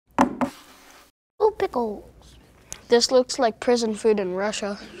pickles. This looks like prison food in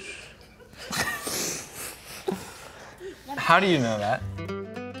Russia. How do you know that?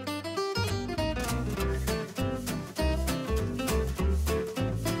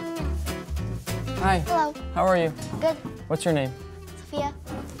 Hi. Hello. How are you? Good. What's your name? Sophia.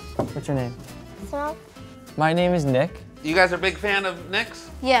 What's your name? Simone. My name is Nick. You guys are a big fan of Nick's?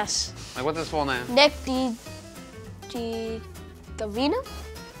 Yes. Like, what's his full name? Nick DiGiovanni.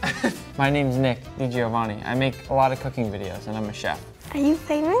 My name's Nick DiGiovanni. I make a lot of cooking videos and I'm a chef. Are you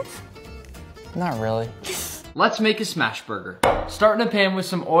famous? Not really. Let's make a smash burger. Start in a pan with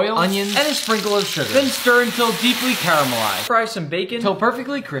some oil, onions, and a sprinkle of sugar. Then stir until deeply caramelized. Fry some bacon till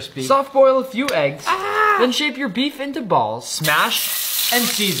perfectly crispy. Soft boil a few eggs. Then shape your beef into balls. Smash and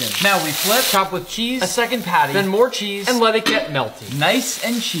season. Now we flip, top with cheese, a second patty, then more cheese, and let it get melty. Nice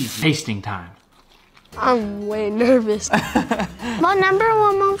and cheesy. Tasting time. I'm way nervous. But remember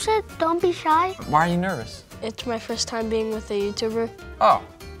what Mom said? Don't be shy. Why are you nervous? It's my first time being with a YouTuber. Oh,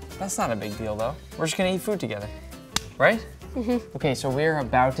 that's not a big deal though. We're just gonna eat food together, right? Mm-hmm. Okay, so we're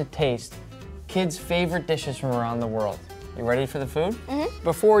about to taste kids' favorite dishes from around the world. You ready for the food? Mm-hmm.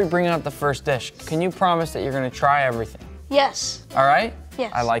 Before we bring out the first dish, can you promise that you're gonna try everything? Yes. All right?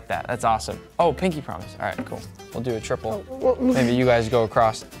 Yes. I like that, that's awesome. Oh, pinky promise. All right, cool. We'll do a triple. Oh. Maybe you guys go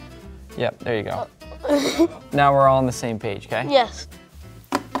across. Yep, there you go. Now we're all on the same page, okay? Yes.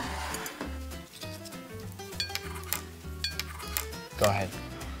 Go ahead.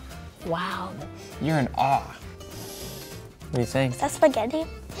 Wow. You're in awe. What do you think? Is that spaghetti?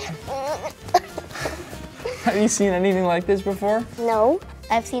 Have you seen anything like this before? No.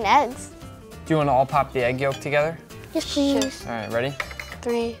 I've seen eggs. Do you want to all pop the egg yolk together? Yes, please. All right, ready?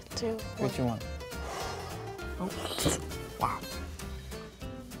 3, 2, 3, 2, 1. Oh. Wow.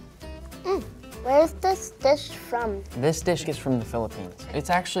 Where's this dish from? This dish is from the Philippines.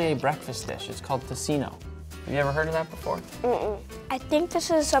 It's actually a breakfast dish. It's called tocino. Have you ever heard of that before? I think this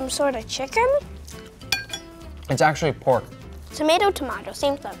is some sort of chicken. It's actually pork. Tomato,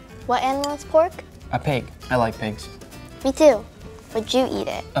 same stuff. What animal is pork? A pig. I like pigs. Me too. Would you eat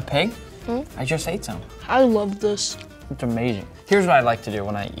it? A pig? I just ate some. I love this. It's amazing. Here's what I like to do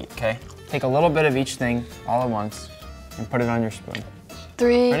when I eat, okay? Take a little bit of each thing all at once and put it on your spoon.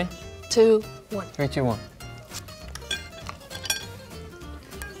 3, Ready? 2, 1. 3, 2, 1.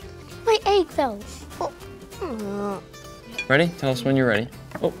 My egg fell. Ready? Tell us when you're ready.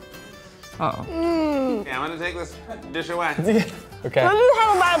 Oh. Uh-oh. Yeah, I'm gonna take this dish away. Okay. Let me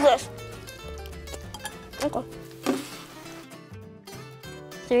have a bite of this. Okay.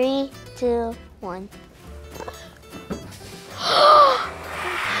 3, 2, 1.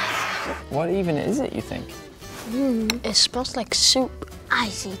 What even is it, you think? It smells like soup. I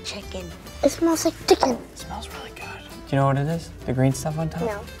see chicken. It smells like chicken. It smells really good. Do you know what it is? The green stuff on top?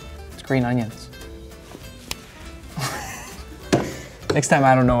 No. It's green onions. Next time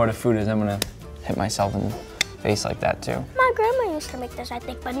I don't know what a food is, I'm gonna hit myself in the face like that too. My grandma used to make this, I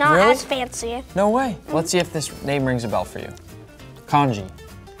think, but not Really? as fancy. No way. Let's see if this name rings a bell for you. Kanji.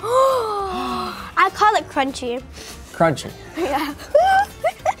 I call it crunchy. Crunchy. Yeah.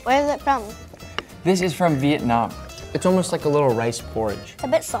 Where is it from? This is from Vietnam. It's almost like a little rice porridge. It's a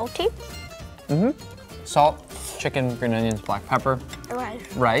bit salty. Salt, chicken, green onions, black pepper,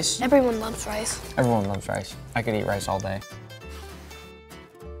 Rice. rice. Everyone loves rice. Everyone loves rice. I could eat rice all day.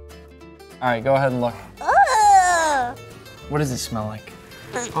 All right, go ahead and look. Ugh. What does it smell like?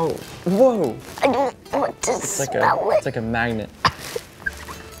 Oh, whoa. I don't want to smell It's like a magnet.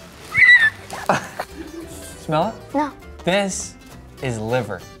 Smell it? No. This is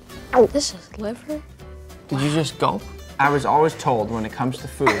liver. Oh, this is liver? Did you just gulp? I was always told when it comes to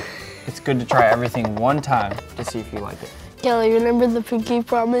food, it's good to try everything one time to see if you like it. Kelly, remember the pinky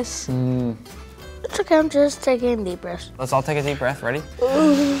promise? It's okay, I'm just taking deep breaths. Let's all take a deep breath. Ready?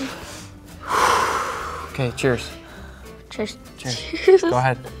 Okay, cheers. Cheers. Cheers. Go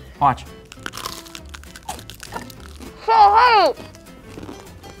ahead. Watch. So hot.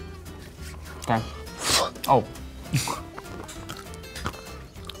 Okay. Oh.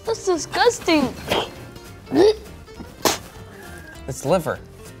 That's disgusting. It's liver.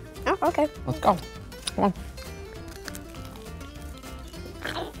 Oh, okay. Let's go. Come on.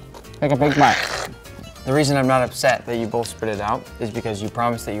 Take a big bite. The reason I'm not upset that you both spit it out is because you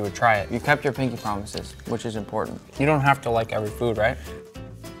promised that you would try it. You kept your pinky promises, which is important. You don't have to like every food, right?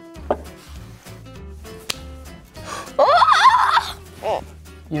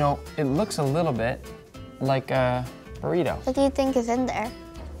 You know, it looks a little bit like a burrito. What do you think is in there?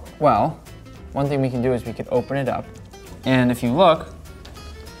 Well, one thing we can do is we can open it up, and if you look,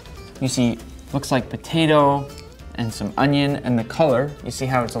 you see, looks like potato and some onion, and the color, you see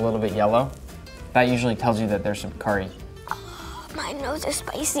how it's a little bit yellow? That usually tells you that there's some curry. My nose is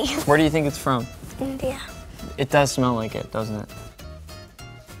spicy. Where do you think it's from? India. It does smell like it, doesn't it?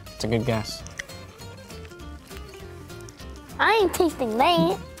 It's a good guess. I ain't tasting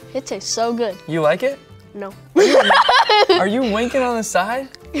that. It tastes so good. You like it? No. Are you winking on the side?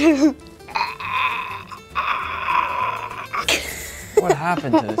 What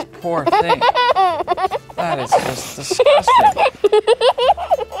happened to this poor thing? That is just disgusting.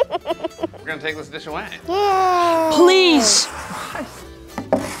 We're gonna take this dish away. Yeah. Please.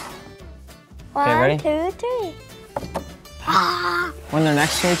 Okay, ready? 1, 2, 3. When they're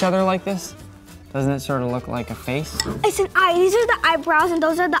next to each other like this, doesn't it sort of look like a face? It's an eye. These are the eyebrows and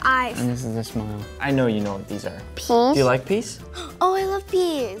those are the eyes. And this is the smile. I know you know what these are. Peas. Do you like peas? Oh, I love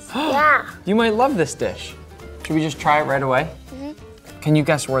peas. Yeah. You might love this dish. Should we just try it right away? Mm-hmm. Can you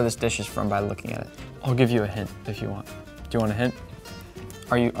guess where this dish is from by looking at it? I'll give you a hint if you want. Do you want a hint?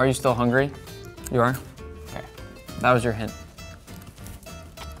 Are you still hungry? You are? Okay. That was your hint.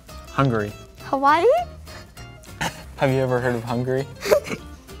 Hungary. Hawaii? Have you ever heard of Hungary?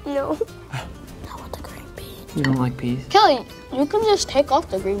 No. Not with the green beans. You don't like peas? Kelly, you can just take off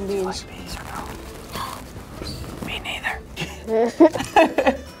the green Do you beans. like peas or no? Me neither.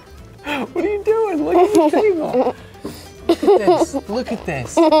 What are you doing? Look at the table. Look at this. Look at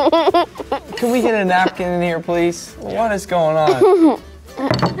this. Can we get a napkin in here, please? What is going on?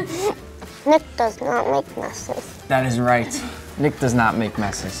 Nick does not make messes. That is right. Nick does not make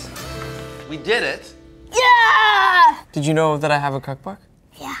messes. We did it. Yeah! Did you know that I have a cookbook?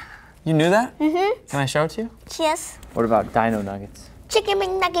 Yeah. You knew that? Mm-hmm. Can I show it to you? Yes. What about dino nuggets? Chicken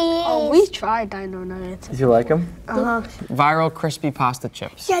McNuggets. Oh, we tried dino nuggets. Did you like them? Uh-huh. Viral crispy pasta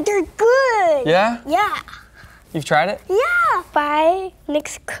chips. Yeah, they're good. Yeah? Yeah. You've tried it? Yeah. Buy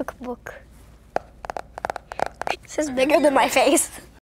Nick's cookbook. This is bigger than my face.